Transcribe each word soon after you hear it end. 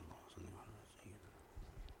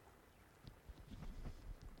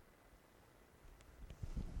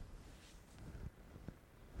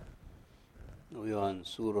We are in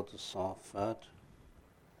Surah Al-Saffat,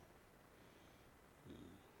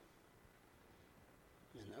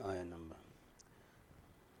 in ayah number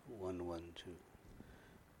 112,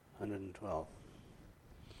 112.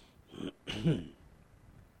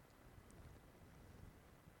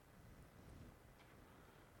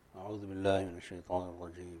 أعوذ بالله من الشيطان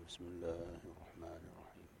الرجيم بسم الله الرحمن الرحيم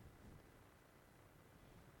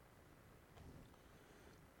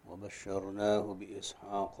وبشرناه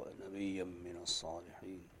بإسحاق نبيا من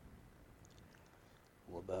الصالحين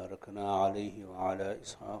وباركنا عليه وعلى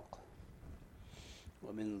إسحاق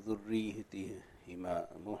ومن ذريتهما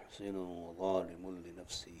محسن وظالم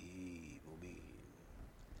لنفسه مبين.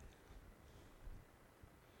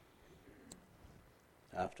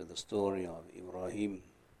 After the story of Ibrahim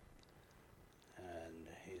and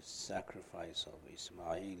his sacrifice of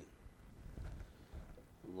Ismail,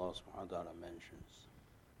 Allah subhanahu wa ta'ala mentions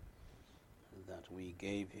that we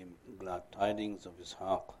gave him glad tidings of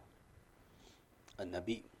Ishaq, a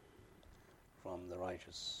Nabi from the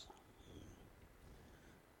righteous.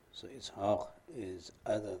 So Ishaq is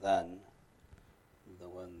other than the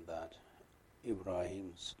one that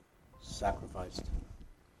Ibrahim sacrificed.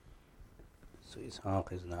 So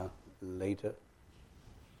Ishaq is now later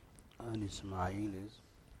and Ismail is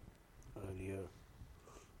earlier.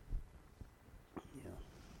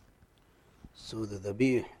 So the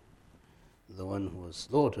Dhabih, the one who was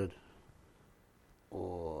slaughtered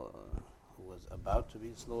or who was about to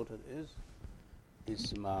be slaughtered, is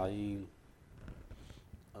Ismail,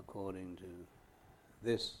 according to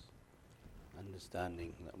this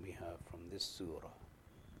understanding that we have from this surah.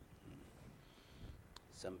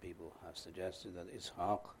 Some people have suggested that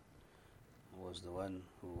Ishaq was the one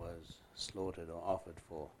who was slaughtered or offered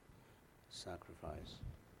for sacrifice,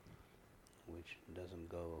 which doesn't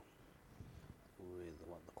go with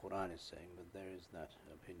what the Quran is saying, but there is that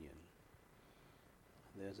opinion.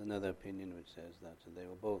 There's another opinion which says that they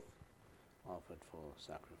were both offered for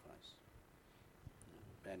sacrifice.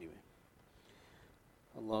 Anyway,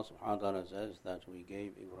 Allah subhanahu wa ta'ala says that we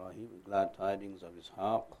gave Ibrahim glad tidings of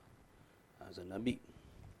Ishaq as a Nabi.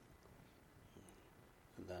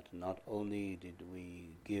 That not only did we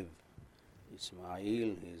give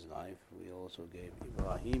Ismail his life, we also gave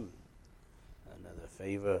Ibrahim another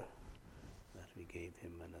favor, that we gave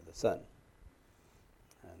him another son,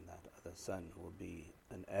 and that other son will be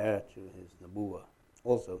an heir to his nubuwwah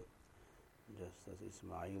also, just as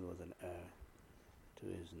Ismail was an heir to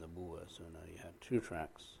his nubuwwah. So now you have two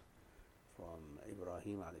tracks from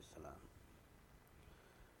Ibrahim alayhi salam.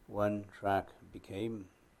 One track became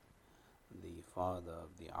the father of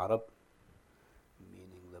the Arab,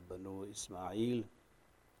 meaning the Banu Ismail,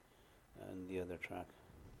 and the other track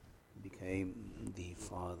became the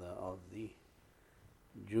father of the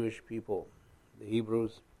Jewish people, the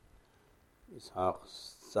Hebrews.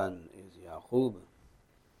 Ishaq's son is Yaqub,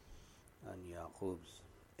 and Yaqub's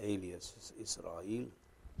alias is Israel,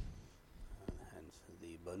 and hence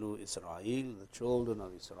the Banu Israel, the children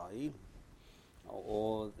of Israel, are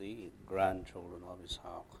all the grandchildren of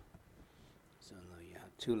Ishaq. So now you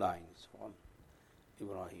have two lines from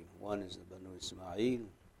Ibrahim. One is the Banu Ismail,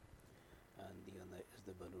 and the other is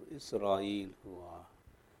the Banu Israel, who are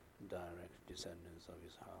direct descendants of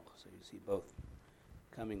Ishaq. So you see both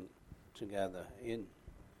coming together in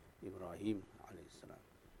Ibrahim alayhi salam.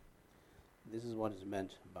 This is what is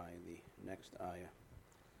meant by the next ayah.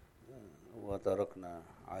 وَتَرَكْنَا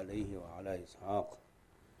عَلَيْهِ وَعَلَى إِسْحَاقَ,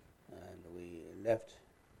 and we left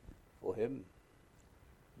for him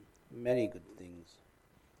many good things,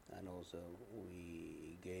 and also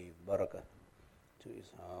we gave barakah to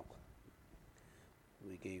Ishaq.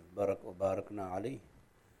 We gave barakah, barakna alayh.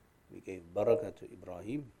 We gave barakah to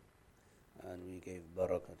Ibrahim, and we gave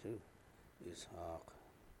barakah to Ishaq.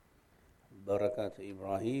 Barakah to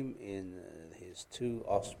Ibrahim in his two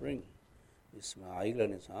offspring, Ismail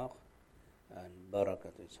and Ishaq, and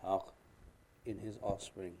barakah to Ishaq in his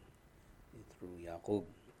offspring through Yaqub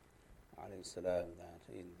alayhi salam, that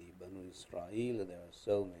in the Banu Israel there are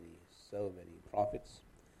so many prophets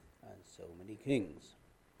and so many kings.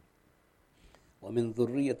 وَمِن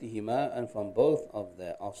ذُرِّيَّتِهِمَا, and from both of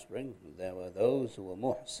their offspring there were those who were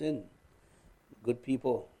muhsin, good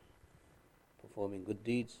people, performing good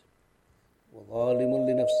deeds. وَظَالِمٌ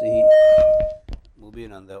لِنَفْسِهِ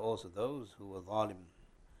مُبِينٌ, and there are also those who were zalim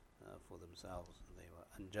for themselves. They were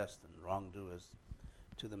unjust and wrongdoers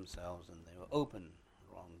to themselves, and they were open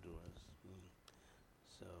wrongdoers.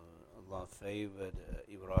 So Allah favored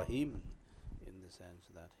Ibrahim in the sense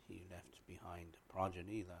that he left behind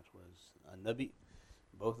progeny that was a Nabi,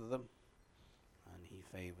 both of them, and he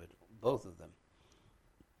favored both of them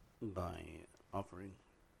by offering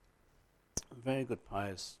very good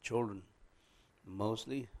pious children,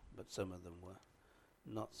 mostly, but some of them were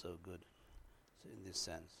not so good. So in this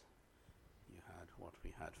sense, you had what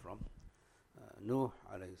we had from Nuh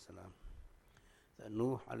alayhi salam. The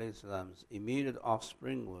Nuh alayhi salam's immediate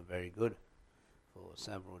offspring were very good for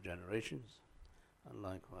several generations, and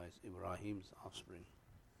likewise Ibrahim's offspring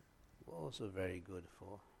were also very good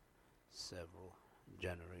for several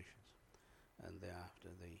generations. And thereafter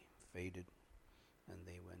they faded and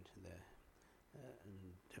they went their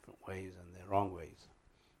different ways and their wrong ways.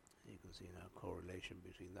 You can see now a correlation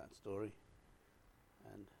between that story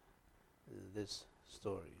and this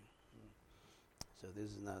story. So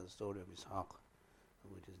this is now the story of Ishaq,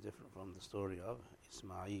 which is different from the story of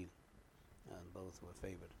Ismail, and both were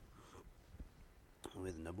favored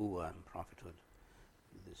with nubuwwah and prophethood.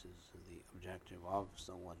 This is the objective of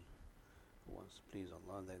someone who wants to please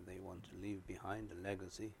Allah, that they want to leave behind a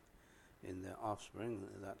legacy in their offspring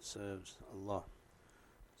that serves Allah,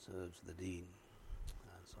 serves the deen.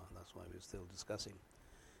 And so that's why we're still discussing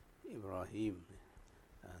Ibrahim,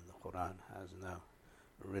 and the Quran has now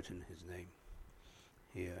written his name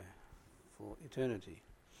here for eternity.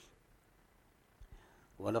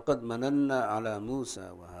 وَلَقَدْ مَنَنَّا عَلَى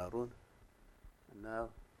مُوسَى وَهَارُونَ. And now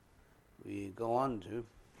we go on to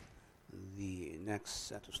the next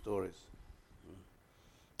set of stories.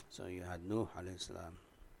 So you had Nuh alayhi salam,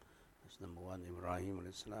 that's number one. Ibrahim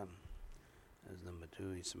alayhi salam, that's number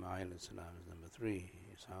two. Ismail alayhi salam is number three.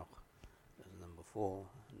 Ishaq is number four.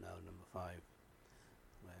 Now number five,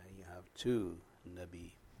 where you have two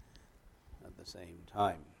Nabi at the same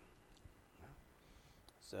time.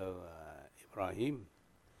 So Ibrahim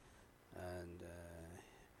and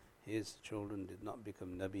his children did not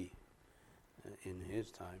become Nabi in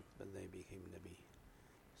his time, but they became Nabi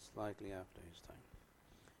slightly after his time.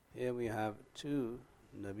 Here we have two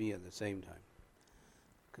Nabi at the same time,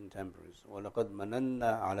 contemporaries. وَلَقَدْ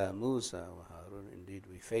مَنَنَّا عَلَى مُوسَى وَهَارُونَ. Indeed,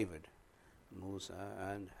 we favored Musa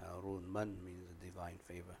and Haroon. Man means a divine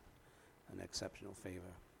favor, an exceptional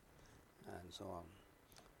favor, and so on.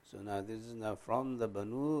 So now this is now from the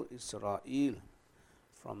Banu Israel,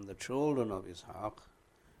 from the children of Ishaq,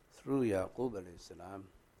 through Yaqub alayhi salam,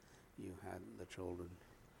 you had the children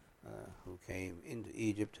who came into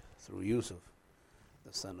Egypt through Yusuf,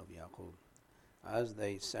 the son of Yaqub. As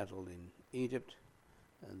they settled in Egypt,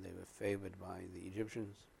 and they were favored by the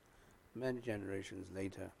Egyptians, many generations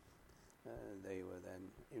later, they were then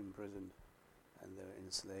imprisoned, and they were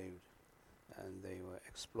enslaved, and they were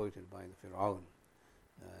exploited by the Fir'awn.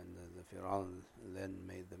 And the Fir'awn then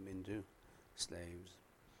made them into slaves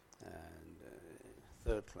and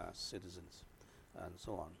third-class citizens, and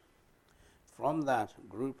so on. From that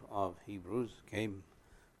group of Hebrews came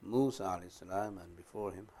Musa alayhi salam, and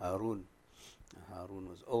before him Haroon. Haroon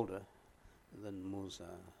was older than Musa.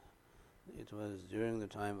 It was during the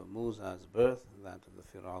time of Musa's birth that the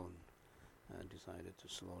Fir'awn decided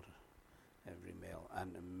to slaughter every male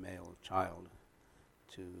and a male child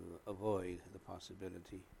to avoid the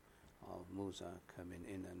possibility of Musa coming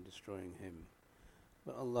in and destroying him.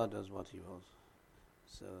 But Allah does what He wills.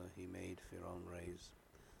 So He made Fir'aun raise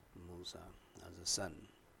Musa as a son.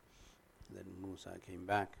 Then Musa came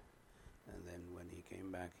back, and then when he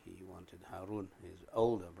came back, he wanted Haroon, his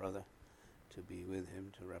older brother, to be with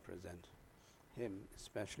him to represent him,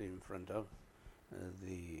 especially in front of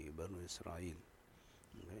the Banu Israel.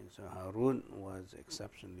 Okay, so Haroon was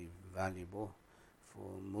exceptionally valuable for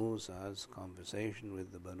Musa's conversation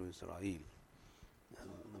with the Banu Israel.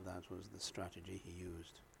 And that was the strategy he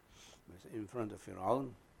used. In front of Fir'aun,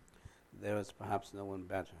 there was perhaps no one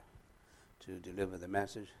better to deliver the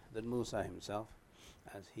message than Musa himself,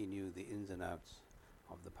 as he knew the ins and outs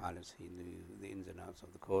of the palace, he knew the ins and outs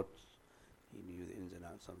of the courts, he knew the ins and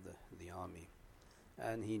outs of the army,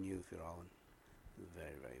 and he knew Fir'aun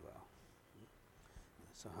very, very well.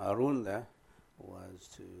 So Haroon there was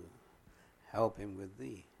to help him with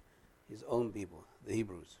his own people, the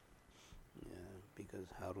Hebrews, because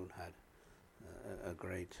Haroon had a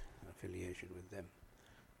great affiliation with them,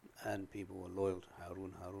 and people were loyal to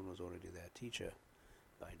Haroon. Haroon was already their teacher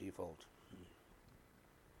by default.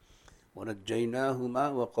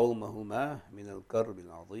 وَنَجَّيْنَاهُمَا وَقَوْمَهُمَا مِنَ الْكَرْبِ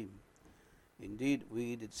الْعَظِيمِ. Indeed,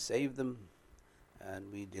 we did save them,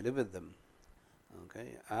 and we delivered them,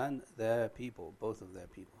 okay, and their people, both of their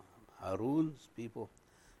people, Haroon's people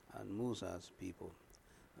and Musa's people,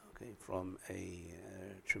 okay, from a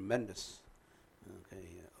tremendous, okay,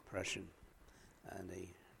 oppression and a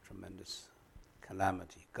tremendous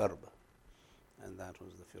calamity, karb, and that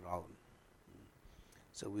was the Fir'aun.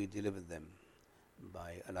 So we delivered them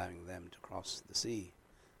by allowing them to cross the sea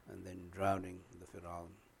and then drowning the Fir'aun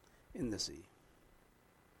in the sea.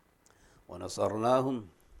 وَنَصَرْنَاهُمْ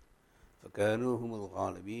فَكَانُوا هُمُ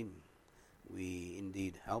الْغَالِبِينَ. We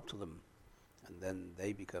indeed helped them, and then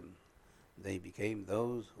they became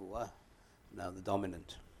those who were now the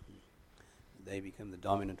dominant. They became the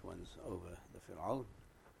dominant ones over the Fir'awn,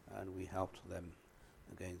 and we helped them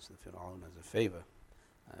against the Fir'awn as a favor.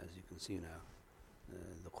 As you can see now,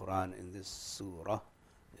 the Quran in this surah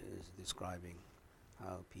is describing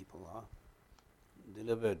how people are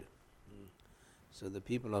delivered. So the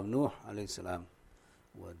people of Nuh alayhi salam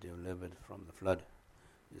were delivered from the flood.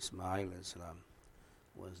 Ismail alayhi salam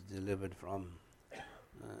was delivered from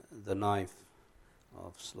the knife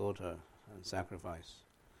of slaughter and sacrifice.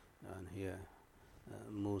 And here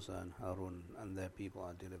Musa and Haroon and their people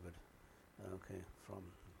are delivered from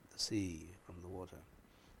the sea, from the water,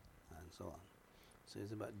 and so on. So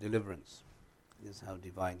it's about deliverance. This is how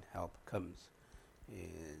divine help comes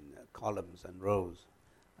in columns and rows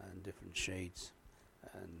and different shades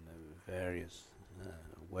and various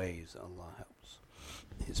ways Allah helps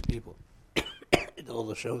His people. It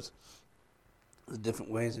also shows the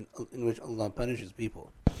different ways in which Allah punishes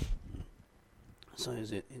people. So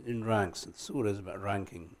is it in ranks? The surah is about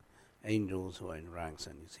ranking angels who are in ranks,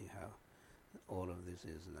 and you see how all of this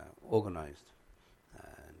is now organized,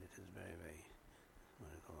 and it is very, very,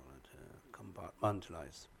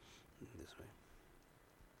 compartmentalized in this way.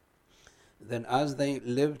 Then as they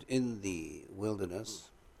lived in the wilderness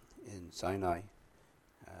in Sinai,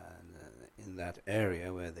 and in that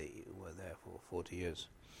area where they were there for 40 years,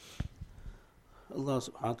 Allah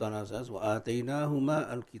subhanahu wa ta'ala says,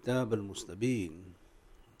 وَآتَيْنَاهُمَا الْكِتَابَ الْمُسْتَبِينَ.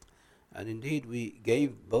 And indeed we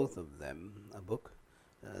gave both of them a book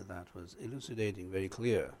that was elucidating, very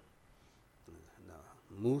clear. Now,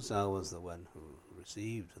 Musa was the one who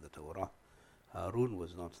received the Torah. Haroon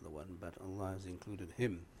was not the one, but Allah has included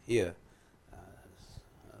him here as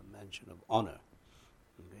a mention of honor.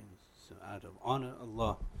 Okay? So out of honor,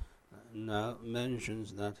 Allah now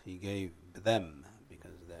mentions that He gave them,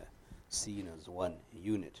 because they're seen as one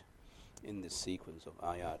unit in this sequence of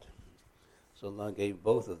ayat. So Allah gave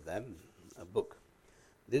both of them a book.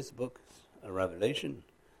 This book is a revelation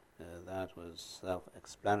that was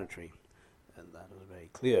self-explanatory, and that was very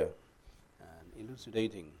clear and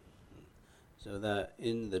elucidating. So that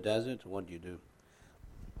in the desert, what do you do?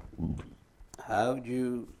 How do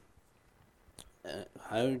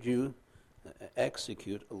you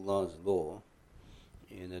execute Allah's law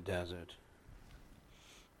in a desert,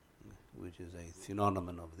 which is a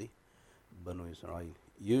phenomenon of the Banu Israel?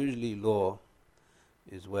 Usually law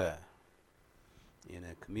is where? In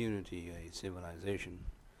a community, a civilization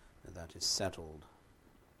that is settled.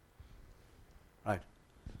 Right?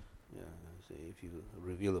 Yeah, so if you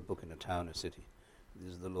reveal a book in a town or city,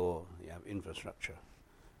 this is the law, you have infrastructure,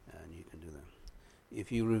 and you can do that.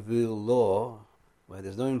 If you reveal law where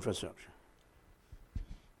there's no infrastructure,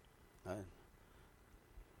 right,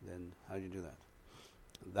 then how do you do that?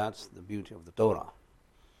 That's the beauty of the Torah.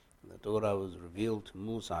 The Torah was revealed to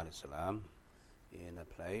Musa alayhi salam in a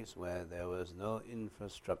place where there was no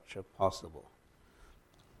infrastructure possible,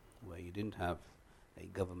 where you didn't have a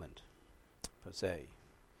government per se.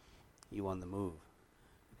 You on the move.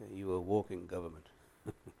 Okay, you were walking government.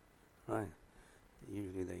 Right?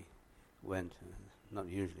 Usually they went, not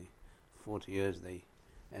usually, 40 years they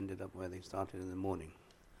ended up where they started in the morning.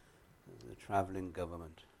 The traveling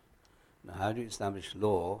government. Now how do you establish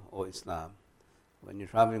law or Islam when you're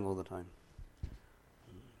traveling all the time?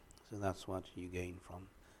 So that's what you gain from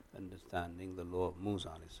understanding the law of Musa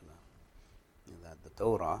alayhi salam. That the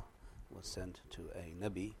Torah was sent to a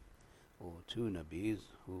Nabi or two Nabis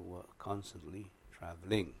who were constantly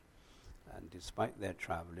traveling. And despite their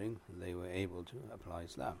traveling, they were able to apply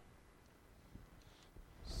Islam.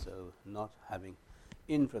 So not having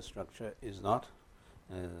infrastructure is not,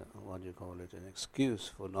 an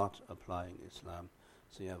excuse for not applying Islam.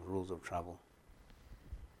 So you have rules of travel.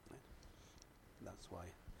 That's why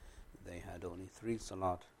they had only 3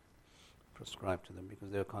 salat prescribed to them,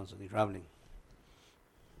 because they were constantly traveling.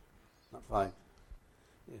 Not 5.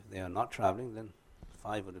 If they are not traveling, then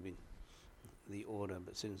 5 would have been the order,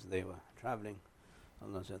 but since they were traveling,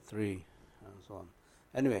 Allah said 3, and so on.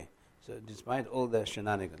 Anyway, so despite all their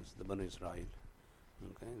shenanigans, the Banu Israel,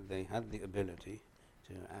 they had the ability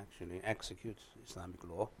to actually execute Islamic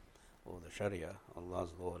law, or the Sharia, Allah's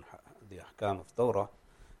law, and the ahkam of Torah,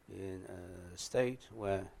 in a state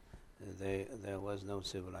where there was no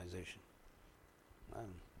civilization.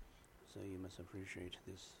 And so you must appreciate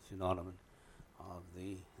this phenomenon of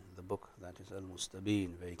the book that is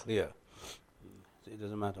Al-Mustabeen, very clear. So it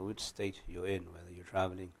doesn't matter which state you're in, whether you're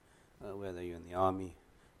traveling, whether you're in the army,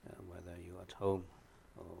 whether you're at home,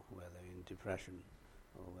 or whether you're in depression,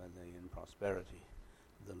 or whether in prosperity,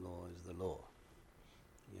 the law is the law.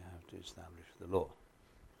 You have to establish the law.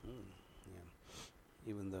 Yeah.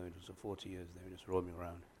 Even though it was for 40 years they were just roaming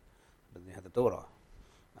around, but they had the Torah,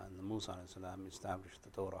 and the Musa established the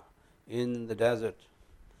Torah in the desert,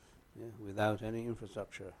 without any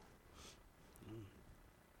infrastructure.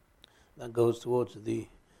 That goes towards the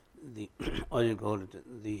what do you call it,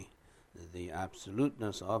 the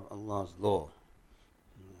absoluteness of Allah's law.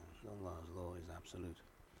 Allah's law is absolute,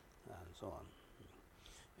 and so on.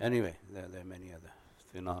 Anyway, there are many other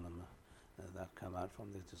phenomena that come out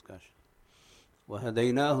from this discussion.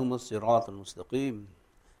 وَهَدَيْنَاهُمُ الصِّرَاطَ الْمُسْتَقِيمِ,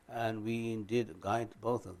 and we indeed guide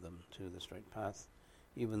both of them to the straight path,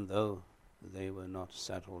 even though they were not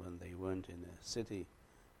settled and they weren't in a city,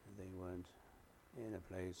 they weren't in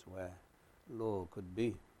a place where law could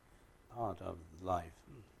be part of life.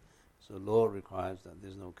 So law requires that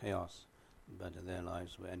there's no chaos, but their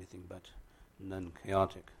lives were anything but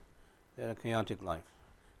non-chaotic. They're a chaotic life.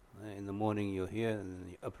 In the morning you're here, and then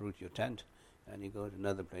you uproot your tent, and you go to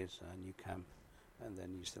another place and you camp, and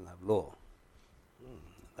then you still have law.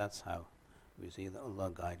 That's how we see that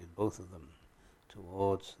Allah guided both of them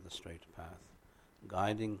towards the straight path.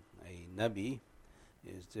 Guiding a Nabi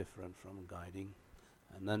is different from guiding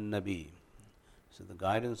a non-Nabi. So the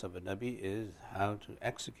guidance of a Nabi is how to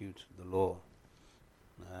execute the law,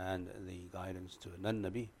 and the guidance to a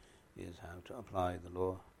non-Nabi is how to apply the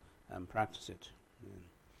law and practice it.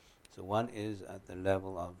 So one is at the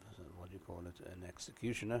level of, what do you call it, an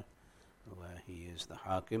executioner, where he is the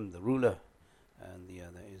hakim, the ruler, and the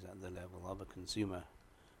other is at the level of a consumer,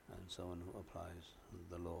 and someone who applies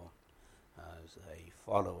the law as a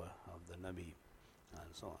follower of the Nabi,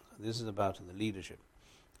 and so on. So this is about the leadership.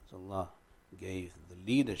 So Allah gave the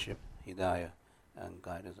leadership hidayah and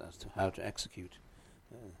guidance as to how to execute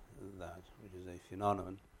that, which is a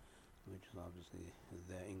phenomenon which is obviously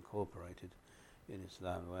there incorporated in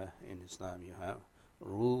Islam, where in Islam you have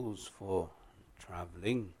rules for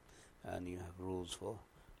traveling and you have rules for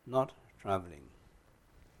not traveling.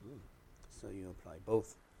 So you apply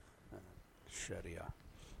both Sharia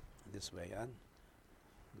this way and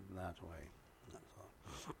that way. That's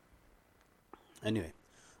all. Anyway,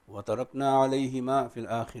 وَتَرَكْنَا عَلَيْهِمَا فِي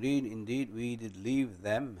الْآخِرِينَ, indeed we did leave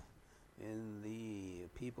them in the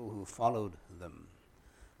people who followed them.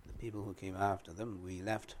 The people who came after them, we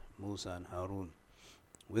left Musa and Haroon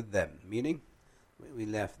with them, meaning we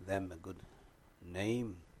left them a good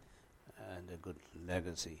name and a good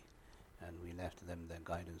legacy, and we left them their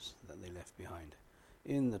guidance that they left behind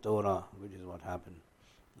in the Torah, which is what happened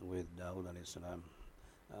with Dawud alayhi salam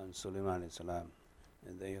and Sulayman alayhi salam,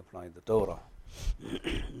 and they applied the Torah.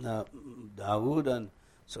 Now Dawud and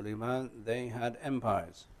Sulayman, they had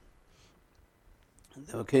empires,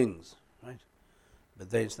 they were kings, right? But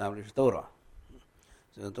they established Torah.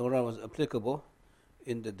 So the Torah was applicable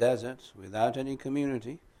in the desert without any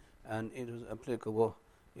community, and it was applicable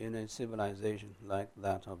in a civilization like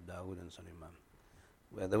that of Dawud and Sulayman,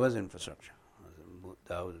 where there was infrastructure.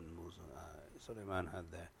 Dawud and Musa, Sulayman had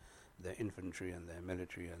their infantry and their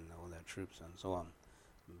military and all their troops and so on,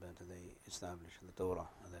 but they established the Torah.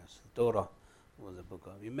 The Torah was a book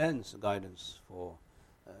of immense guidance for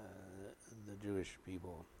the Jewish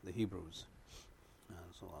people, the Hebrews,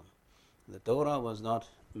 and so on. The Torah was not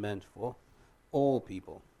meant for all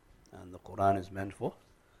people, and the Quran is meant for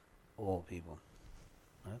all people.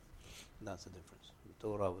 Right? That's the difference. The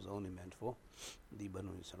Torah was only meant for the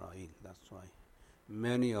Banu Israel. That's why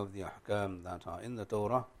many of the ahkam that are in the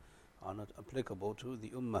Torah are not applicable to the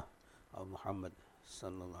Ummah of Muhammad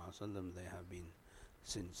sallallahu alaihi wasallam. They have been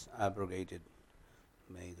since abrogated,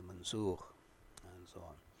 made mansukh, and so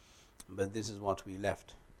on. But this is what we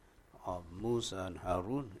left of Musa and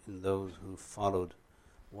Haroon in those who followed.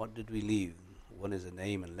 What did we leave? One is a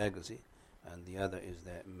name and legacy, and the other is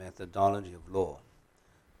their methodology of law,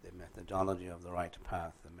 the methodology of the right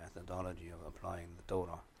path, the methodology of applying the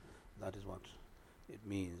Torah. That is what it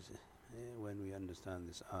means when we understand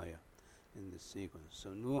this ayah in this sequence. So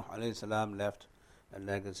Nuh alayhi salam left a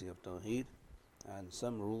legacy of Tawheed and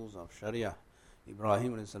some rules of Sharia.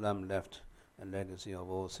 Ibrahim alayhi salam left a legacy of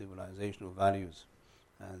all civilizational values,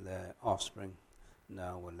 and their offspring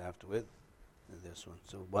now were left with this one.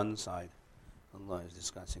 So one side Allah is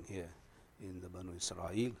discussing here in the Banu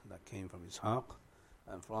Israel that came from Ishaq,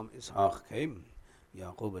 and from Ishaq came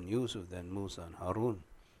Yaqub and Yusuf, then Musa and Haroon,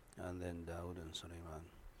 and then Dawud and Sulayman.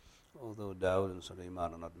 Although Dawud and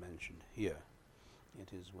Sulayman are not mentioned here,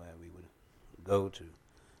 it is where we would go to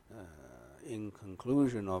in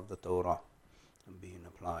conclusion of the Torah being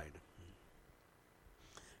applied.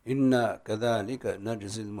 Inna kadhalika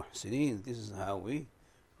najzil muhsinin. This is how we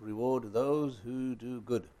reward those who do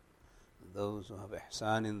good, those who have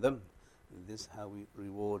ihsan in them. This is how we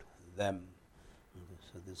reward them.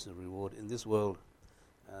 So this is a reward in this world,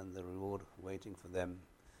 and the reward waiting for them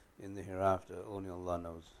in the hereafter. Only Allah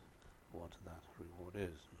knows what that reward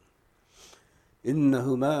is.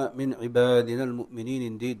 إِنَّهُمَا مِنْ عِبَادِنَا الْمُؤْمِنِينَ.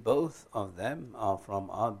 Indeed, both of them are from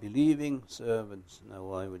our believing servants. Now,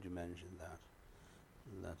 why would you mention that?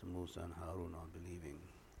 That Musa and Haroon are believing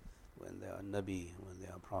when they are Nabi, when they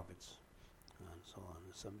are prophets, and so on.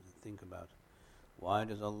 It's something to think about. Why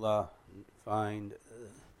does Allah find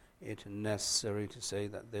it necessary to say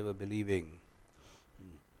that they were believing?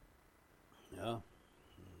 Yeah.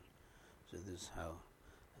 So this is how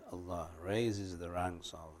Allah raises the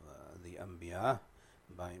ranks of the Anbiya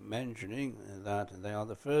by mentioning that they are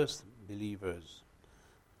the first believers.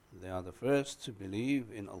 They are the first to believe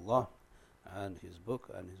in Allah and His book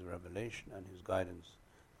and His revelation and His guidance.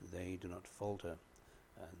 They do not falter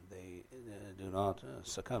and they do not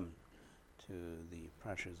succumb to the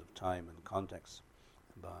pressures of time and context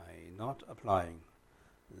by not applying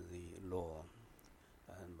the law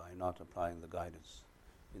and by not applying the guidance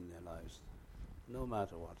in their lives, no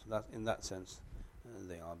matter what. That, in that sense,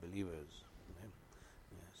 they are believers. Okay?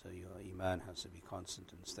 Yeah, so your iman has to be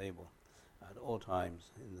constant and stable at all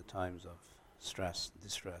times, in the times of stress,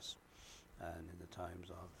 distress, and in the times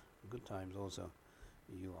of good times also.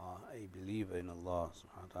 You are a believer in Allah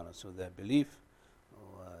subhanahu wa ta'ala. So their belief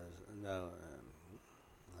was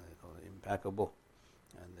impeccable,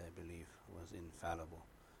 and their belief was infallible.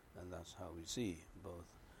 And that's how we see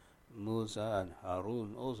both Musa and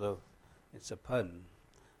Haroon. Also, it's a pun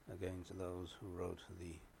against those who wrote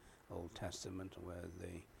the Old Testament, where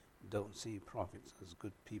they don't see prophets as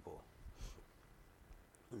good people.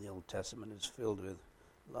 The Old Testament is filled with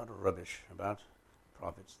a lot of rubbish about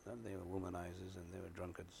prophets, that they were womanizers and they were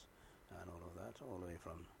drunkards and all of that, all the way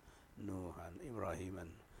from Nuh and Ibrahim and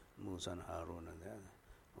Musa and Haroon, and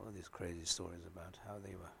all these crazy stories about how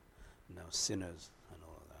they were sinners and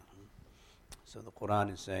all of that. So the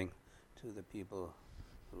Quran is saying to the people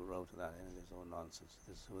who wrote that, this is all nonsense,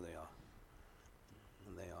 this is who they are.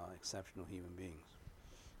 And they are exceptional human beings.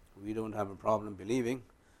 We don't have a problem believing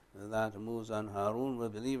that Musa and Haroon were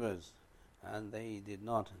believers, and they did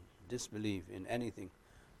not disbelieve in anything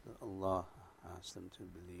that Allah asked them to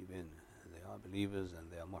believe in. They are believers and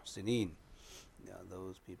they are muhsineen. They are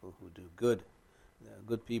those people who do good. They are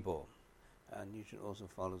good people. And you should also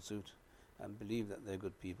follow suit and believe that they're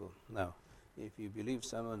good people. Now, if you believe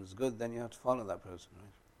someone's good, then you have to follow that person,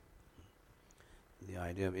 right? The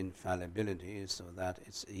idea of infallibility is so that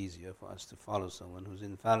it's easier for us to follow someone who's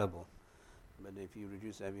infallible. But if you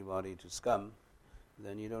reduce everybody to scum,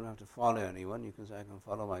 then you don't have to follow anyone. You can say, I can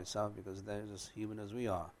follow myself because they're as human as we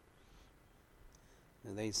are.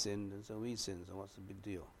 And they sinned and so we sinned, so what's the big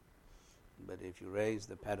deal? But if you raise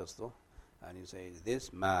the pedestal and you say,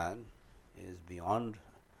 this man is beyond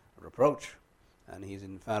reproach and he's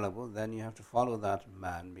infallible, then you have to follow that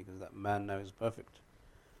man because that man now is perfect.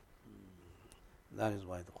 That is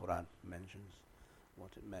why the Quran mentions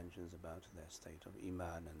what it mentions about their state of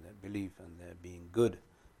iman and their belief and their being good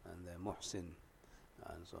and their muhsin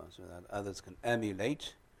and so on, so that others can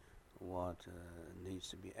emulate what needs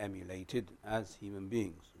to be emulated as human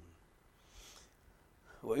beings.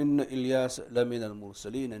 وَإِنَّ إِلْيَاسَ لَمِنَ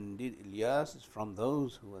الْمُرْسَلِينَ. And indeed Ilyas is from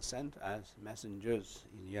those who were sent as messengers.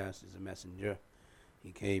 Ilyas is a messenger.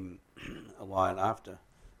 He came a while after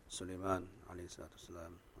Sulayman alayhi salatu,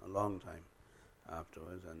 a long time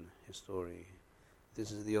afterwards, and his story, this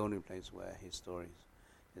is the only place where his story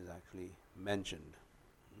is actually mentioned.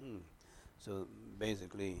 So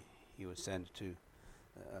basically he was sent to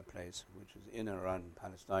a place which was in and around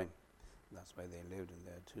Palestine. That's where they lived, and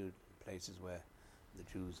there are two places where the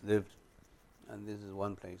Jews lived, and this is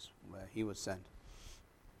one place where he was sent.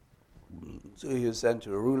 So he was sent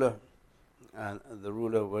to a ruler, and the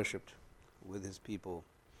ruler worshipped with his people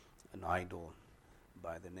an idol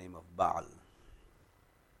by the name of Baal.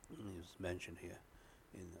 It's mentioned here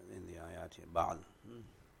in the ayat here, Baal.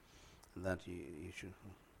 That you should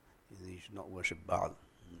not worship Baal.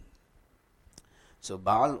 So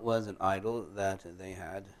Baal was an idol that they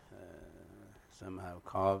had somehow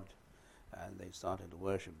carved, and they started to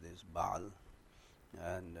worship this Baal.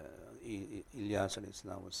 And Ilyas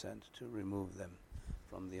was sent to remove them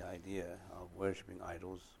from the idea of worshipping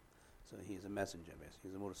idols. So he's a messenger,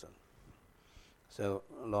 basically, he's a mursal. So,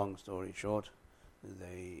 long story short,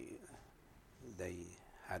 they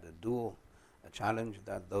had a duel, a challenge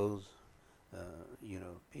that those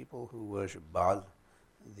people who worship Baal,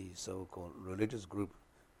 the so-called religious group,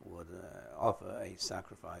 would offer a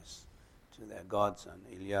sacrifice to their gods, and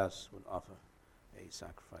Ilyas would offer a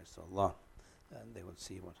sacrifice to Allah, and they would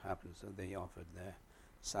see what happens. So they offered their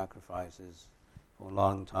sacrifices for a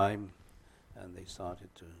long time, and they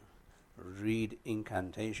started to read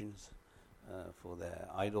incantations for their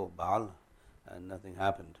idol Baal, and nothing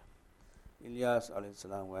happened. Ilyas alayhi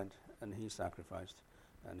salam went and he sacrificed,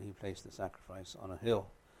 and he placed the sacrifice on a hill,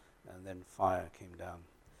 and then fire came down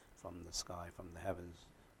from the sky, from the heavens,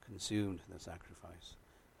 consumed the sacrifice,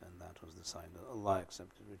 and that was the sign that Allah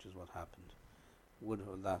accepted, which is what happened.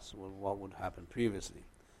 That's what would happen previously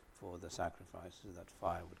for the sacrifices, that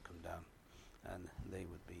fire would come down and they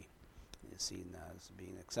would be seen as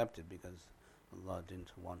being accepted, because Allah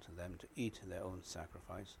didn't want them to eat their own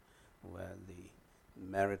sacrifice, where the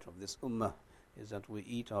merit of this ummah is that we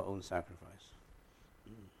eat our own sacrifice.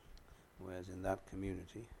 Whereas in that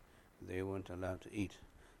community they weren't allowed to eat,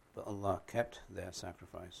 but Allah kept their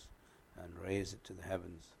sacrifice and raised it to the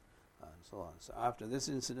heavens and so on. So after this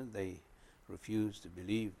incident they refused to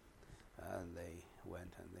believe, and they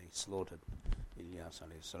went and they slaughtered Ilyas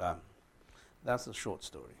alayhi salam. That's a short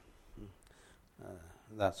story.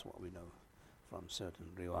 That's what we know from certain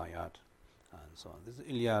riwayat and so on. This is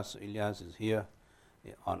Ilyas. Ilyas is here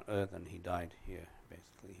on earth, and he died here.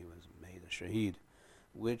 Basically, he was made a shaheed,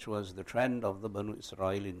 which was the trend of the Banu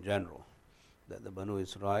Israel in general, that the Banu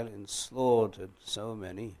Israel slaughtered so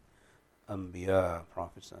many Anbiya,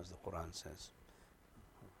 prophets, as the Quran says.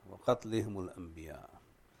 وَقَتْلِهِمُ الْأَنْبِيَاء,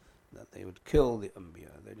 that they would kill the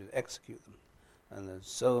Anbiya, they would execute them. And there's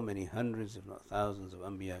so many hundreds, if not thousands, of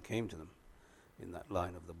Anbiya came to them in that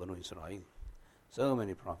line of the Banu Israel. So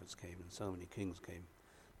many prophets came and so many kings came,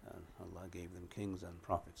 and Allah gave them kings and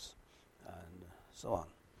prophets and so on.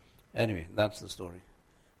 Anyway, that's the story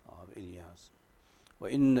of Ilyas.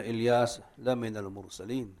 وَإِنَّ إِلْيَاسَ لَمِنَ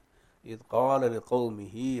الْمُرْسَلِينَ إِذْ قَالَ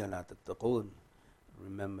لِقَوْمِهِ أَلَا تَتَّقُونَ.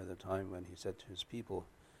 Remember the time when he said to his people,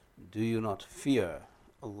 do you not fear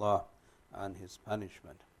Allah and His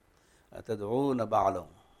punishment? أَتَدْعُونَ بَعْلًا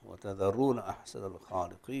وَتَذَرُونَ أَحْسَنَ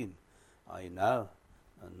الْخَالِقِينَ. Are you now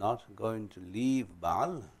not going to leave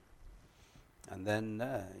Baal? And then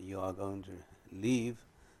you are going to leave,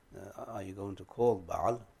 are you going to call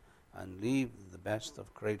Baal and leave the best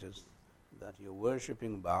of creators, that you're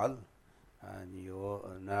worshipping Baal and you're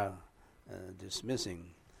now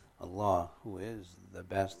dismissing Allah, who is the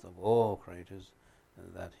best of all creators,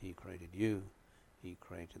 that He created you. He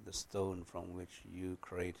created the stone from which you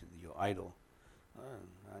created your idol,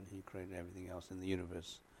 and He created everything else in the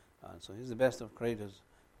universe. And so He's the best of creators.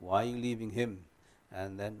 Why are you leaving Him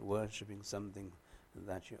and then worshipping something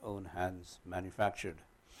that your own hands manufactured?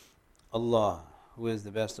 Allah, who is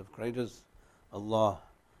the best of creators, Allah,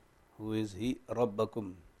 who is He,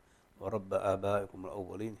 Rabbakum wa Rabba Abaikum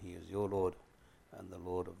al-Awwaleen, He is your Lord and the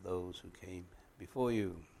Lord of those who came before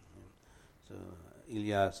you. So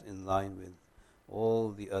Ilyas, in line with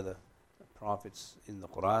all the other prophets in the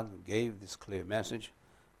Quran, gave this clear message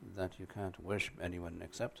that you can't worship anyone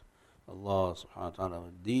except Allah subhanahu wa ta'ala.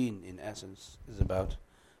 Deen, in essence, is about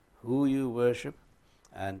who you worship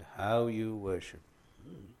and how you worship.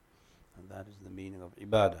 And that is the meaning of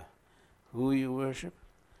ibadah. Who you worship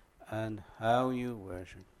and how you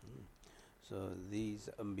worship. So these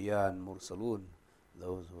Anbiya and Mursalun,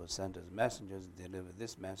 those who are sent as messengers, deliver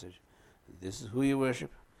this message. This is who you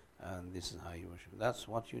worship and this is how you worship. That's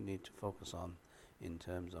what you need to focus on in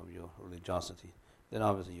terms of your religiosity. Then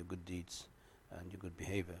obviously your good deeds and your good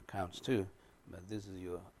behavior counts too. But this is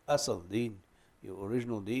your asal deen. Your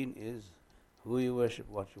original deen is who you worship,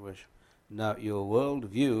 what you worship. Now your world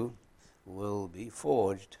view will be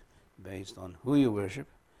forged based on who you worship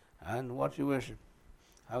and what you worship,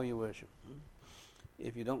 how you worship.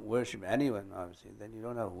 If you don't worship anyone, obviously, then you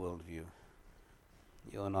don't have a world view.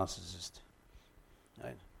 You're a narcissist.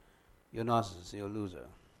 Right? You're a narcissist, you're a loser.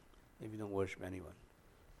 If you don't worship anyone,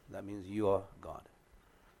 that means you are God.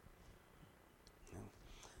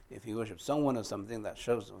 If you worship someone or something, that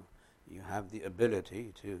shows you have the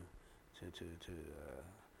ability to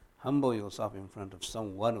humble yourself in front of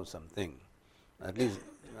someone or something. At least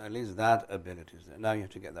that ability is there. Now you have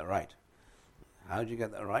to get that right. How do you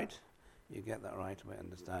get that right? You get that right by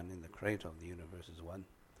understanding the creator of the universe is one.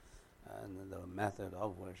 And the method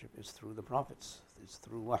of worship is through the prophets. It's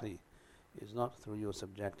through wahi. It's not through your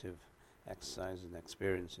subjective exercises and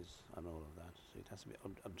experiences and all of that. So it has to be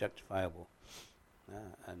objectifiable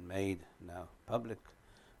and made now public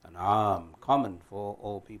and common for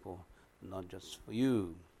all people, not just for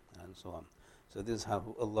you, and so on. So this is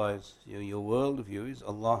how Allah is. Your worldview is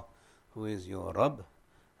Allah, who is your Rabb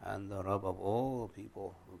and the Rabb of all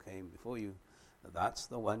people who came before you. That's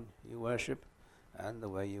the one you worship, and the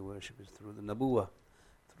way you worship is through the nubuwwah,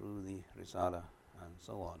 through the risala, and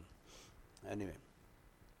so on. Anyway,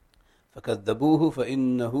 فَكَذَّبُوهُ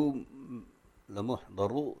فَإِنَّهُ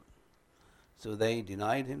لَمُحْضَرُونَ. So they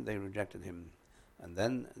denied him, they rejected him, and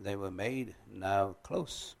then they were made now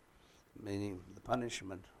close, meaning the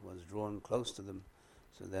punishment was drawn close to them,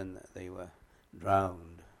 so then they were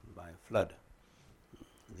drowned by a flood.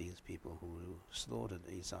 These people who slaughtered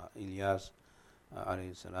Ilyas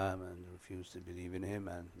alayhi salam and refused to believe in him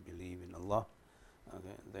and believe in Allah,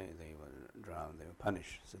 okay, they were drowned, they were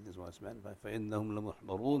punished. So this is what's meant by فَإِنَّهُمْ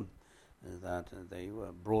لَمُحْضَرُونَ, that they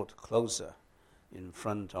were brought closer in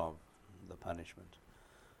front of the punishment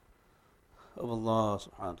of Allah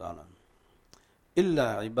subhanahu wa ta'ala.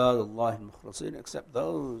 إِلَّا عِبَادُ اللَّهِ الْمُخْلَصِينَ, except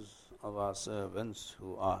those of our servants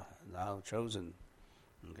who are now chosen,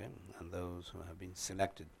 okay, and those who have been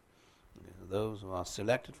selected. Okay, those who are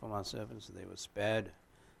selected from our servants, they were spared,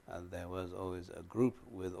 and there was always a group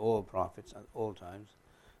with all prophets at all times.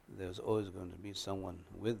 There was always going to be someone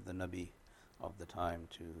with the Nabi of the time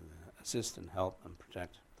to assist and help and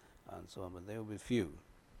protect and so on, but they will be few.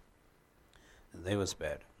 And they were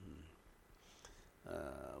spared.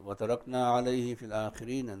 وَتَرَكْنَا عَلَيْهِ فِي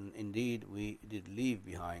الْآخِرِينَ, and indeed we did leave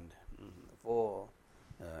behind for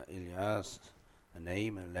Ilyas a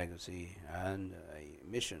name, a legacy, and a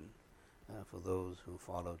mission for those who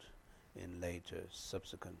followed in later,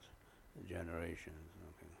 subsequent generations.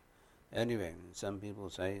 Okay. Anyway, some people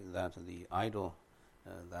say that the idol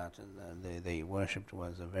that they worshipped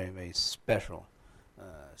was a very, very special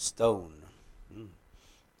stone.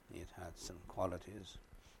 It had some qualities.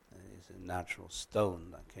 It's a natural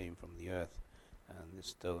stone that came from the earth, and this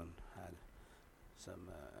stone had some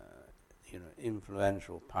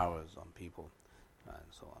influential powers on people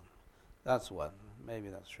and so on. That's one. Maybe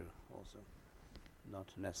that's true also. Not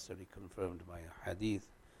necessarily confirmed by a hadith,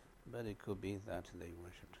 but it could be that they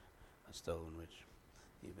worshipped a stone which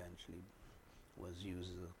eventually was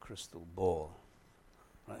used as a crystal ball.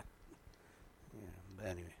 Right? Yeah, but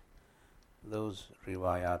anyway, those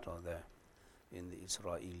riwayat are there in the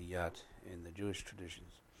Israeliyat, in the Jewish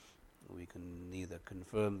traditions. We can neither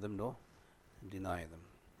confirm them nor deny them.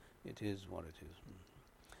 It is what it is.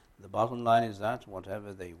 The bottom line is that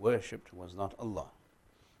whatever they worshipped was not Allah.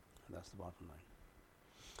 That's the bottom line.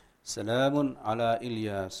 Salamun ala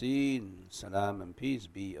Ilyasin. Salam and peace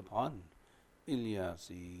be upon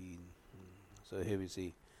Ilyasin. So here we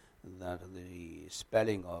see that the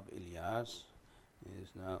spelling of Ilyas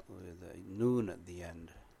is now with a noon at the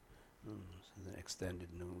end. So the extended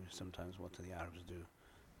noon, sometimes what the Arabs do,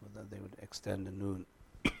 but that they would extend the noon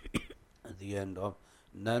at the end of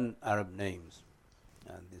non-Arab names.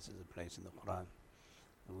 And this is a place in the Quran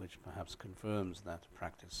which perhaps confirms that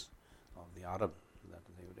practice of the Arab, that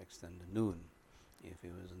they would extend the noon if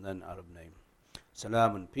it was a non-Arab name.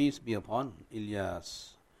 Salam and peace be upon Ilyas,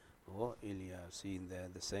 or Ilyasin. They're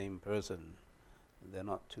the same person. They're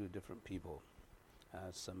not two different people,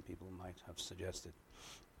 as some people might have suggested.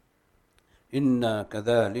 Inna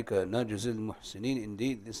kadhalika najzil muhsinin.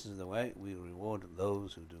 Indeed, this is the way we reward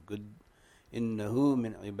those who do good. Innahu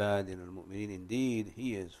min ibadina al-mu'minin. Indeed,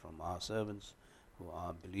 he is from our servants who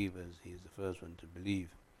are believers. He is the first one to believe,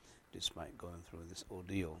 despite going through this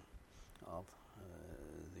ordeal of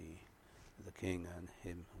the king and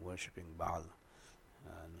him worshipping Baal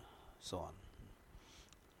and so on.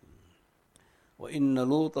 وَإِنَّ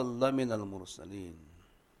لُوطًا لَمِنَ الْمُرْسَلِينَ.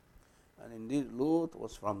 And indeed, Lut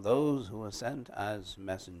was from those who were sent as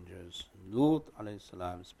messengers. Lut alayhi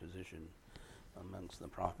salam's position amongst the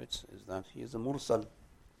prophets is that he is a mursal.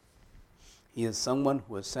 He is someone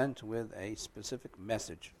who is sent with a specific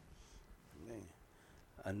message. Okay.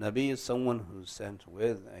 A Nabi is someone who is sent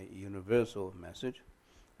with a universal message,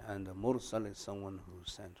 and a mursal is someone who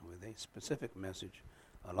is sent with a specific message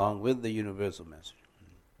along with the universal message.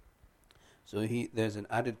 So there's an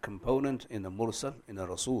added component in a mursal, in a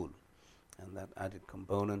rasul, and that added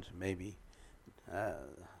component may be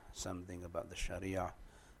something about the sharia,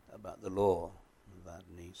 about the law that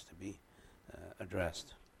needs to be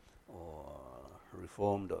addressed or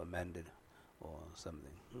reformed or amended or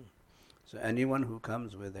something. So anyone who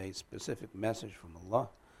comes with a specific message from Allah,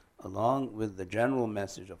 along with the general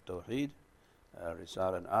message of Tawheed,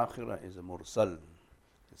 Risala and Akhirah, is a mursal.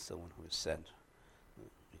 It's someone who is sent,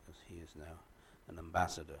 because he is now an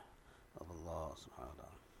ambassador of Allah subhanahu wa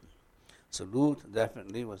ta'ala. So Lut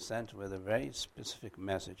definitely was sent with a very specific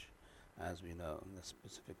message, as we know, the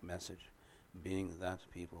specific message being that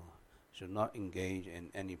people should not engage in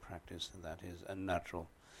any practice that is unnatural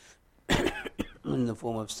in the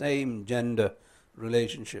form of same gender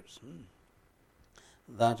relationships.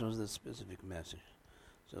 That was the specific message.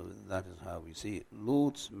 So that is how we see it.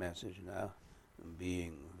 Lut's message now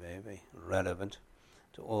being very, very relevant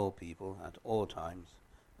to all people at all times,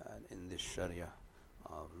 and in this Sharia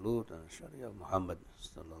of Lut and Sharia of Muhammad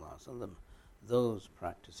sallallahu alaihi wasallam, those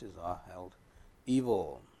practices are held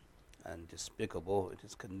evil and despicable. It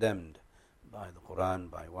is condemned by the Quran,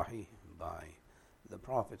 by Wahi, by the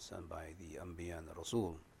Prophets, and by the Anbiya and the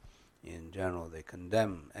Rasul. In general, they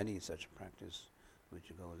condemn any such practice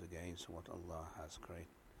which goes against what Allah has created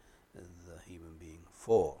the human being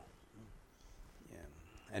for.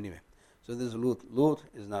 Anyway, so this Lut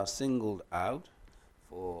is now singled out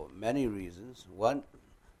for many reasons. One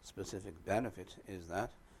specific benefit is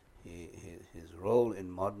that his role in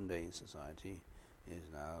modern day society is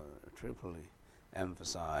now triply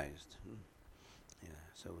emphasized.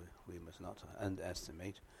 So we must not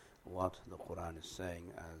underestimate what the Quran is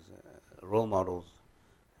saying as role models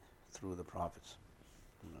through the prophets.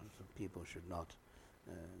 So people should not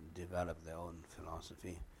develop their own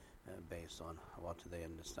philosophy based on what they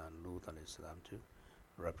understand Lut alayhi salam to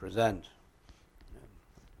represent,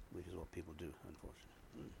 which is what people do,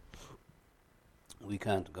 unfortunately. We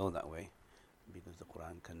can't go that way because the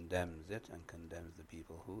Quran condemns it and condemns the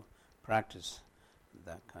people who practice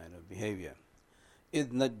that kind of behavior. إِذْ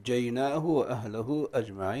نَجَّيْنَاهُ وَأَهْلَهُ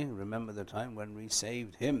أَجْمَعِينَ. Remember the time when we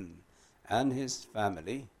saved him and his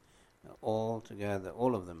family all together,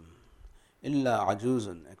 all of them. إِلَّا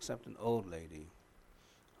عَجُوزًا, except an old lady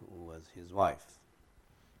who was his wife.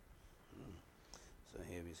 So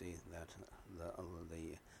here we see that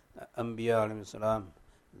the Anbiya alayhi salam,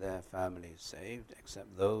 their family is saved,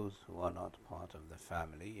 except those who are not part of the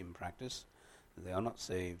family in practice. They are not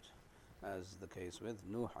saved, as the case with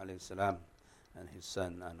Nuh alayhi salam and his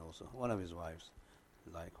son and also one of his wives.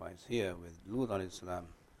 Likewise here with Lut alayhi salam,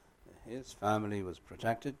 his family was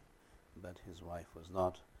protected, but his wife was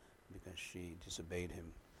not, because she disobeyed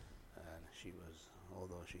him, and she was,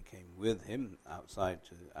 although she came with him outside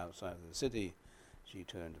of the city, she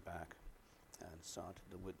turned back and started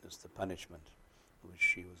to witness the punishment which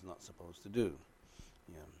she was not supposed to do.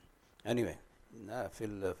 Anyway, fil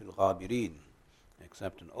ghabirin,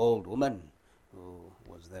 except an old woman who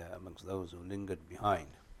was there amongst those who lingered behind,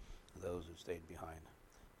 those who stayed behind,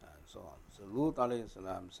 and so on. So Lut alayhi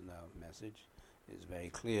salam's message is very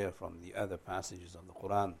clear from the other passages of the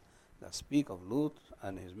Quran that speak of Lut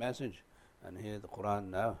and his message, and here the Quran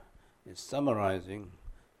now is summarizing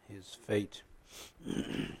his fate.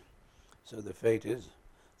 So the fate is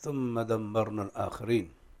ثُمَّ دَمَّرْنَا الْآخِرِينَ.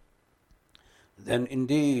 Then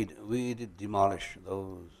indeed we did demolish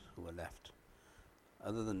those who were left.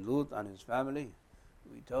 Other than Lut and his family,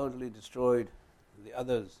 we totally destroyed the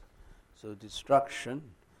others. So destruction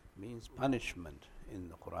means punishment in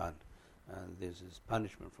the Quran, and this is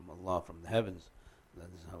punishment from Allah, from the heavens. That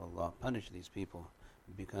is how Allah punished these people.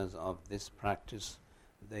 Because of this practice,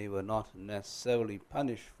 they were not necessarily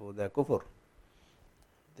punished for their kufr.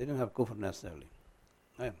 They didn't have kufr necessarily.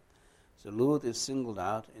 Right? So Lut is singled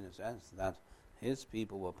out in a sense that his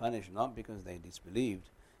people were punished not because they disbelieved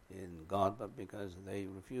in God, but because they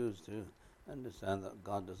refused to understand that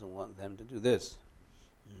God doesn't want them to do this.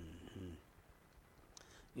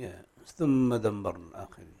 ثُمَّ دَمَّرْنَا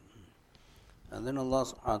الْآخِرِينَ. And then Allah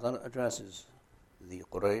subhanahu wa ta'ala addresses the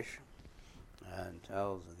Quraysh and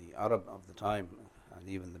tells the Arab of the time, and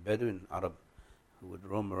even the Bedouin Arab who would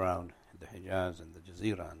roam around the Hijaz and the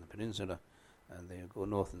Jazeera and the peninsula, and they would go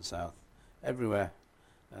north and south, everywhere,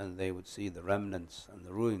 and they would see the remnants and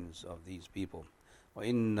the ruins of these people.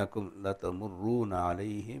 وَإِنَّكُمْ لَتَمُرُّونَ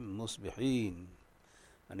عَلَيْهِمْ مُصْبِحِينَ.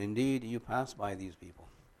 And indeed you pass by these people.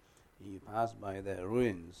 You pass by their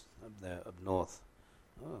ruins up there up north,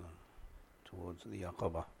 towards the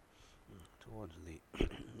Aqaba, towards the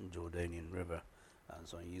Jordanian River. And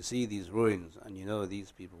so you see these ruins and you know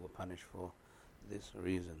these people were punished for this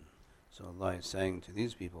reason. So Allah is saying to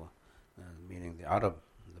these people, meaning the Arab,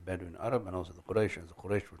 the Bedouin Arab, and also the Quraysh, as the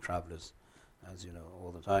Quraysh were travelers, as you know,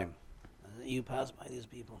 all the time. And you pass by these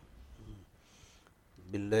people.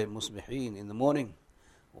 Billayl musbihin, in the morning,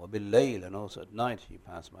 or billayl, and also at night you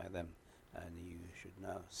pass by them. And you should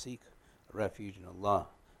now seek refuge in Allah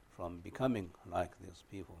from becoming like these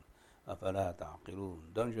people. أَفَلَا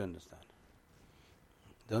تَعْقِلُونَ. Don't you understand?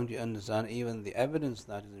 Don't you understand? Even the evidence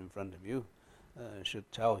that is in front of you should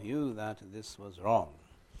tell you that this was wrong.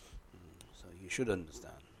 So you should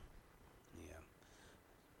understand.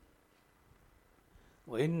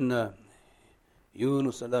 وَإِنَّ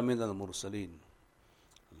يُونُسَ لَمِنَ الْمُرْسَلِينَ.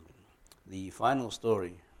 The final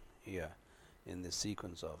story here in this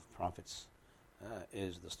sequence of prophets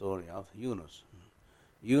is the story of Yunus.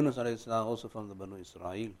 Yunus alayhi salam also from the Banu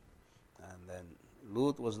Israel, and then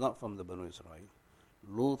Lut was not from the Banu Israel.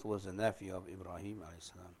 Lut was a nephew of Ibrahim alayhi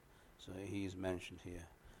salam, so he is mentioned here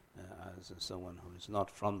as someone who is not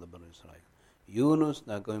from the Banu Israel. Yunus,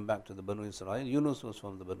 now going back to the Banu Israel, Yunus was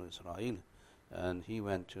from the Banu Israel, and he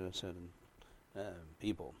went to a certain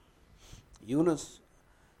people. Yunus,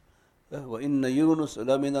 وَإِنَّ يُونُسَ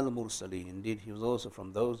لَمِنَ الْمُرْسَلِينَ. Indeed, he was also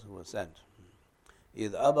from those who were sent.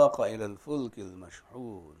 إِذْ أَبَقَ إِلَى الْفُلْكِ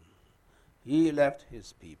الْمَشْحُونِ. He left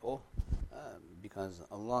his people because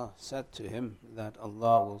Allah said to him that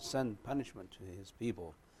Allah will send punishment to his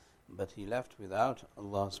people. But he left without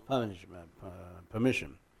Allah's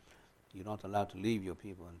permission. You're not allowed to leave your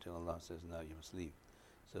people until Allah says, no, you must leave.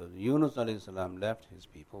 So Yunus ﷺ left his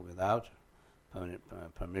people without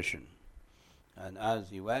permission. And as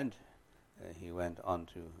he went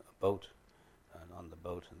onto a boat, and on the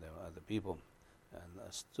boat there were other people, and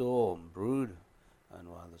a storm brewed, and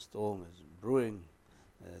while the storm is brewing,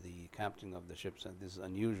 the captain of the ship said, this is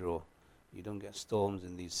unusual, you don't get storms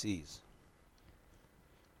in these seas.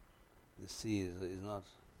 The sea is not,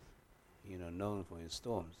 known for its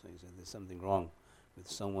storms. So he said, there's something wrong with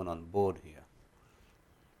someone on board here.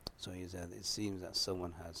 So he said, it seems that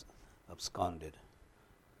someone has absconded.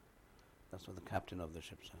 That's what the captain of the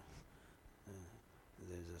ship said.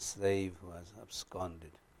 There's a slave who has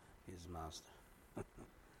absconded his master.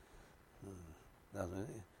 That's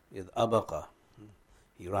it. Abaqa.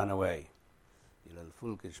 He ran away. Ila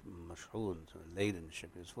al-fulk mashhoon, a laden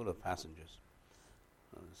ship. It was full of passengers.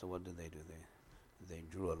 So what did they do? They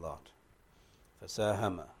drew a lot.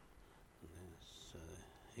 Fasahama. So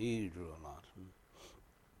he drew a lot.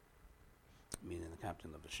 Meaning the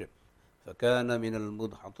captain of the ship. فَكَانَ مِنَ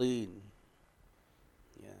الْمُدْحَطِينَ.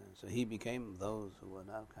 So he became those who were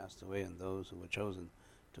now cast away and those who were chosen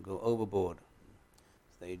to go overboard.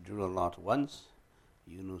 They drew a lot once.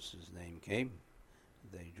 Yunus's name came.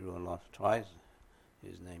 They drew a lot twice.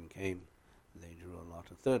 His name came. They drew a lot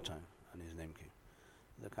a third time, and his name came.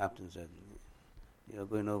 The captain said, you're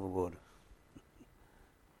going overboard.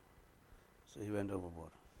 So he went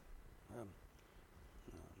overboard.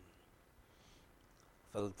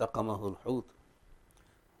 فَالْتَقَمَهُ الْحُوتُ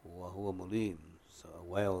وَهُوَ مُلِيمٌ. So a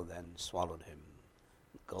whale then swallowed him,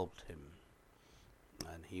 gulped him,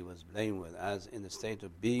 and he was blameworthy, as in the state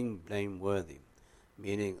of being blameworthy,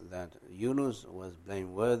 meaning that Yunus was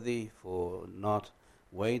blameworthy for not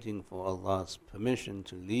waiting for Allah's permission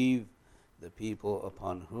to leave the people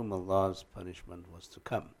upon whom Allah's punishment was to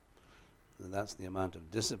come. And that's the amount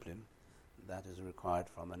of discipline that is required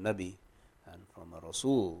from a Nabi and from a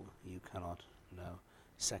Rasul. You cannot now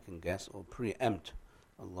second guess or preempt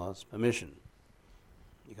Allah's permission.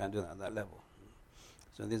 You can't do that at that level.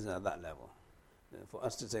 So this is at that level. For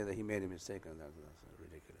us to say that he made a mistake, that's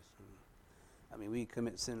ridiculous. I mean, we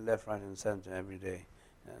commit sin left, right, and center every day,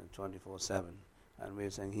 24/7, and we're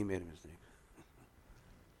saying he made a mistake.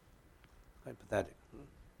 Quite pathetic.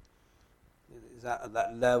 Is that at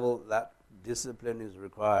that level, that discipline is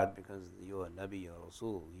required because you're a Nabi, you're a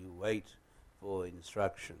Rasul. You wait for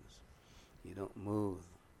instructions. You don't move,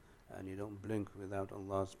 and you don't blink without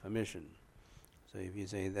Allah's permission. So if you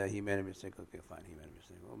say that he made a mistake, okay, fine, he made a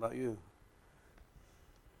mistake. What about you?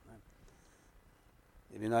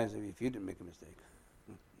 It'd be nice if you didn't make a mistake.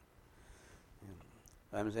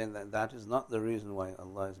 I'm saying that is not the reason why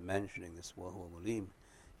Allah is mentioning this وَهُوَ مُلِيمٌ.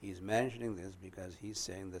 He's mentioning this because he's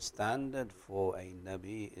saying the standard for a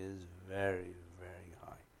Nabi is very, very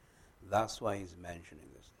high. That's why he's mentioning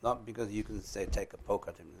this. Not because you can say, take a poke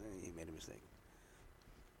at him, he made a mistake.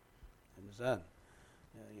 Understand?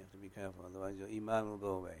 Yeah, you have to be careful, otherwise your iman will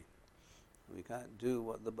go away. We can't do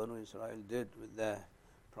what the Banu Israel did with their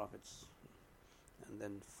prophets and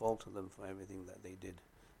then fault them for everything that they did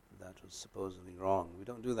that was supposedly wrong. We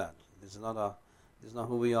don't do that. This is not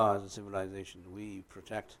who we are as a civilization. We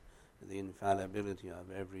protect the infallibility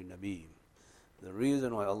of every Nabi. The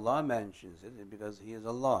reason why Allah mentions it is because He is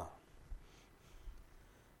Allah.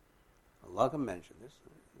 Allah can mention this.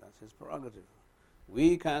 That's His prerogative.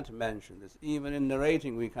 We can't mention this. Even in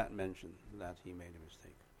narrating, we can't mention that he made a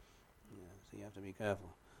mistake. Yeah, so you have to be careful.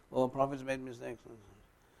 Oh, prophets made mistakes.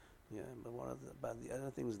 Yeah, but what about the other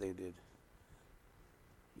things they did?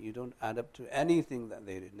 You don't add up to anything that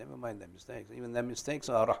they did. Never mind their mistakes. Even their mistakes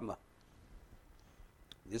are rahmah.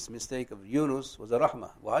 This mistake of Yunus was a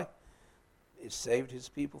rahmah. Why? It saved his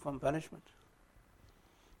people from punishment.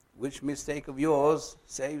 Which mistake of yours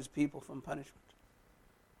saves people from punishment?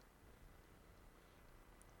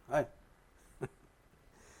 Right?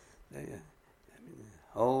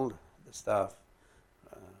 Hold the staff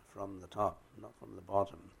from the top, not from the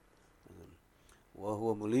bottom.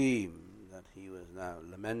 وَهُوَ مُلِيمٌ, that he was now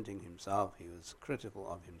lamenting himself, he was critical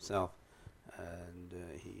of himself, and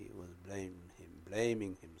he was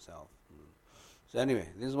blaming himself. So anyway,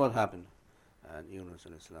 this is what happened. and Yunus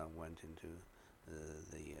alayhi salam went into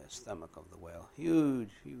the stomach of the whale.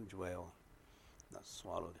 Huge whale that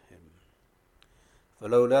swallowed him.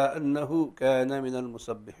 فَلَوْلَا أَنَّهُ كَانَ مِنَ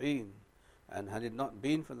الْمُسَبِّحِينَ. And had it not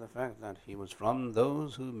been for the fact that he was from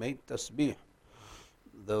those who made tasbih,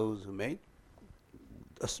 those who made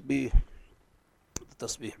tasbih,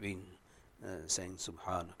 tasbih being saying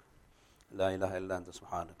subhanak, la ilaha illa anta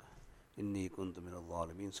subhanak, inni kuntu min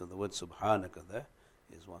al-zalimin. So the word subhanaka there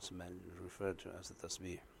is what's referred to as the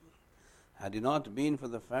tasbih. Had it not been for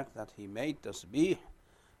the fact that he made tasbih,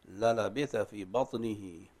 لَلَبِثَ فِي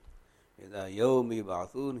بَطْنِهِ إِلَى يَوْمِ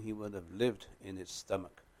يُبْعَثُونَ, he would have lived in its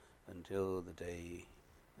stomach until the day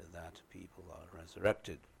that people are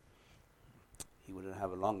resurrected. He wouldn't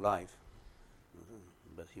have a long life,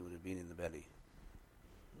 but he would have been in the belly.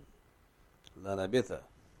 لَلَبِثَ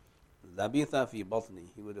فِي بَطْنِهِ,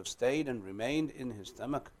 he would have stayed and remained in his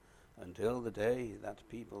stomach until the day that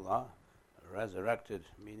people are resurrected,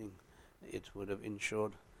 meaning it would have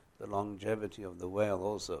ensured the longevity of the whale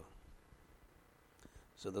also.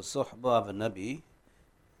 So the suhbah of a Nabi,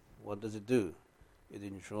 what does it do? It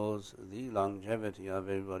ensures the longevity of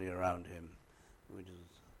everybody around him, which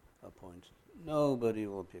is a point nobody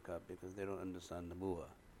will pick up because they don't understand nubuwwah.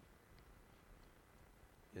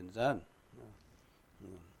 You understand?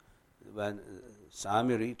 When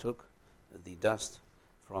Samiri took the dust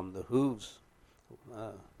from the hooves,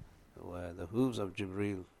 where the hooves of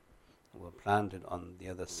Jibreel were planted on the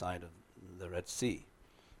other side of the Red Sea.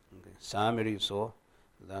 Okay. Samiri saw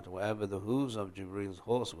that wherever the hooves of Jibreel's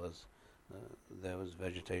horse was, there was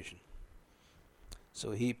vegetation.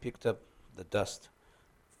 So he picked up the dust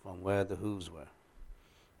from where the hooves were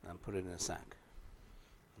and put it in a sack.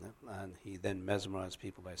 And he then mesmerized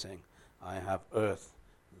people by saying, I have earth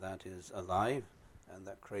that is alive and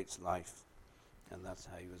that creates life. And that's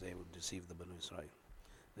how he was able to deceive the Banu Israel.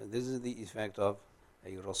 And this is the effect of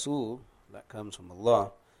a Rasul that comes from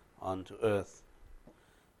Allah onto earth.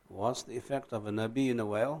 What's the effect of a Nabi in a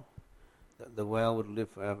whale? That the whale would live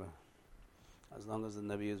forever, as long as the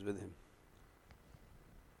Nabi is with him.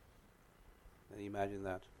 Can you imagine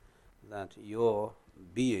that? That your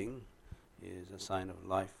being is a sign of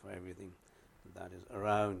life for everything that is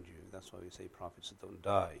around you. That's why we say prophets don't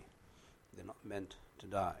die. They're not meant to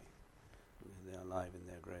die. They're alive in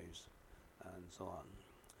their graves, and so on.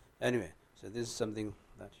 Anyway, so this is something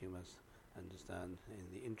that you must understand in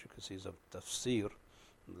the intricacies of tafsir,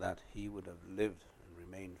 that he would have lived and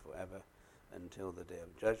remained forever until the day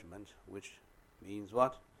of judgment, which means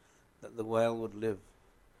what? That the whale would live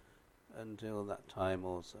until that time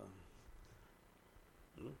also,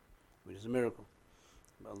 which is a miracle.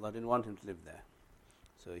 But Allah didn't want him to live there,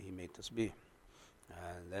 so he made tasbih.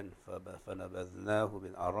 And then فَنَبَذْنَاهُ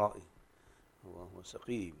بِالْعَرَاءِ وَهُوَ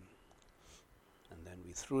سَقِيمٌ, and then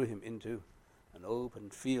we threw him into an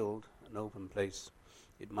open field, an open place.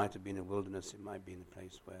 It might have been a wilderness, it might be in a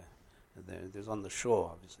place where there's on the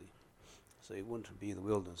shore, obviously. So it wouldn't be the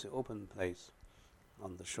wilderness, an open place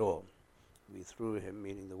on the shore. We threw him,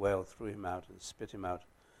 meaning the whale threw him out and spit him out.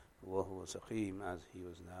 وَهُوَ سَقِيمٌ, as he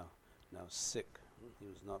was now sick. He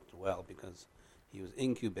was not well because he was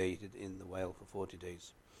incubated in the whale for 40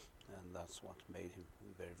 days. And that's what made him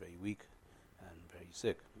very, very weak and very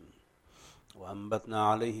sick. وَأَنْبَتْنَا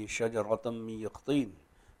عَلَيْهِ شَجَرَةً مِّن يَقْطِينٍ,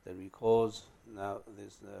 then we cause now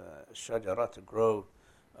this shajara to grow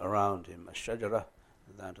around him, a shajara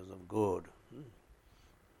that is of gourd,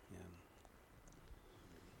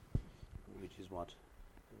 which is what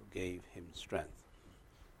gave him strength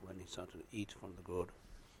when he started to eat from the gourd,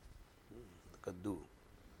 the kaddu,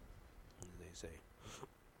 as they say.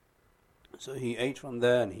 So he ate from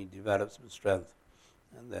there and he developed some strength,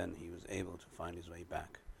 and then he was able to find his way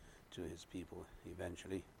back to his people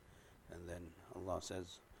eventually. And then Allah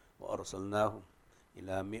says, وَأَرْسَلْنَاهُ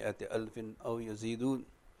إِلَى مِئَةِ أَلْفٍ أَوْ يَزِيدُونَ,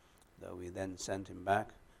 that we then sent him back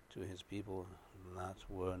to his people that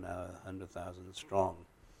were now 100,000 strong,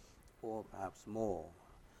 or perhaps more.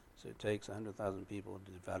 So it takes 100,000 people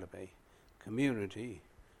to develop a community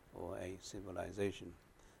or a civilization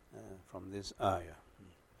from this ayah.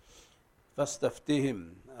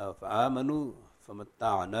 فَاسْتَفْتِهِمْ فَآمَنُوا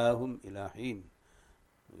فَمَتَّعْنَاهُمْ إِلَى حِينٍ.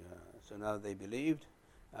 So now they believed,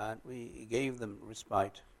 and we gave them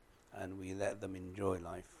respite, and we let them enjoy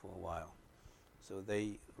life for a while. So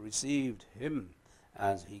they received him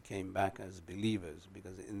as he came back as believers,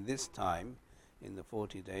 because in this time, in the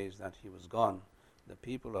 40 days that he was gone, the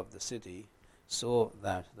people of the city saw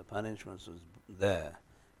that the punishment was there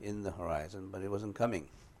in the horizon, but it wasn't coming.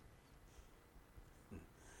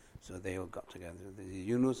 So they all got together.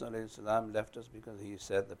 Yunus alayhi salam left us because he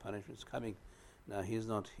said the punishment is coming. Now he is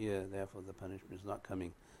not here, therefore the punishment is not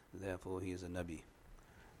coming. therefore he is a Nabi.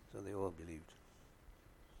 So they all believed.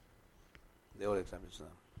 They all accepted Islam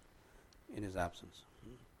in his absence.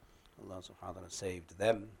 Allah subhanahu wa ta'ala saved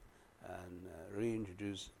them and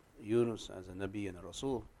reintroduced Yunus as a Nabi and a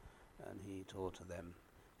Rasul, and he taught them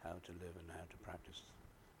how to live and how to practice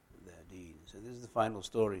their deeds. So this is the final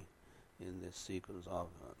story in this sequence of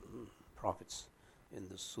prophets in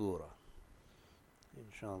the surah.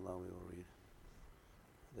 Inshallah we will read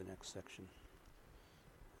the next section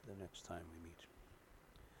the next time we meet.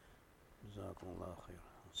 Jazakumullah khair.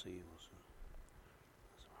 See you soon.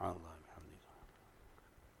 Subhanallah bihamdih.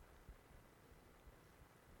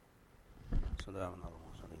 Salamun alaykum.